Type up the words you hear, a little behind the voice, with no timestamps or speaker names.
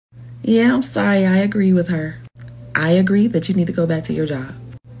Yeah, I'm sorry. I agree with her. I agree that you need to go back to your job,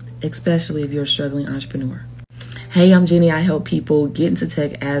 especially if you're a struggling entrepreneur. Hey, I'm Jenny. I help people get into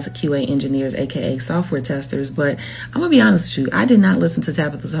tech as QA engineers, aka software testers. But I'm gonna be honest with you, I did not listen to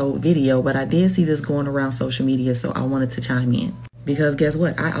Tabitha's whole video, but I did see this going around social media, so I wanted to chime in. Because guess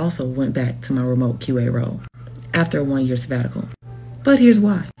what? I also went back to my remote QA role after a 1-year sabbatical. But here's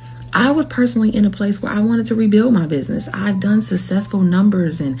why. I was personally in a place where I wanted to rebuild my business. I've done successful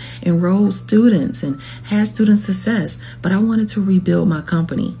numbers and enrolled students and had student success, but I wanted to rebuild my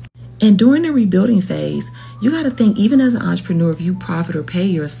company. And during the rebuilding phase, you got to think, even as an entrepreneur, if you profit or pay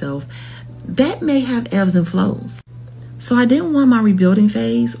yourself, that may have ebbs and flows. So I didn't want my rebuilding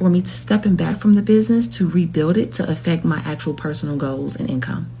phase or me to stepping back from the business to rebuild it to affect my actual personal goals and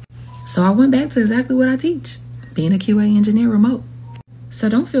income. So I went back to exactly what I teach, being a QA engineer remote. So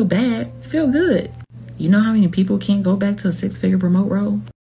don't feel bad, feel good. You know how many people can't go back to a 6-figure remote role?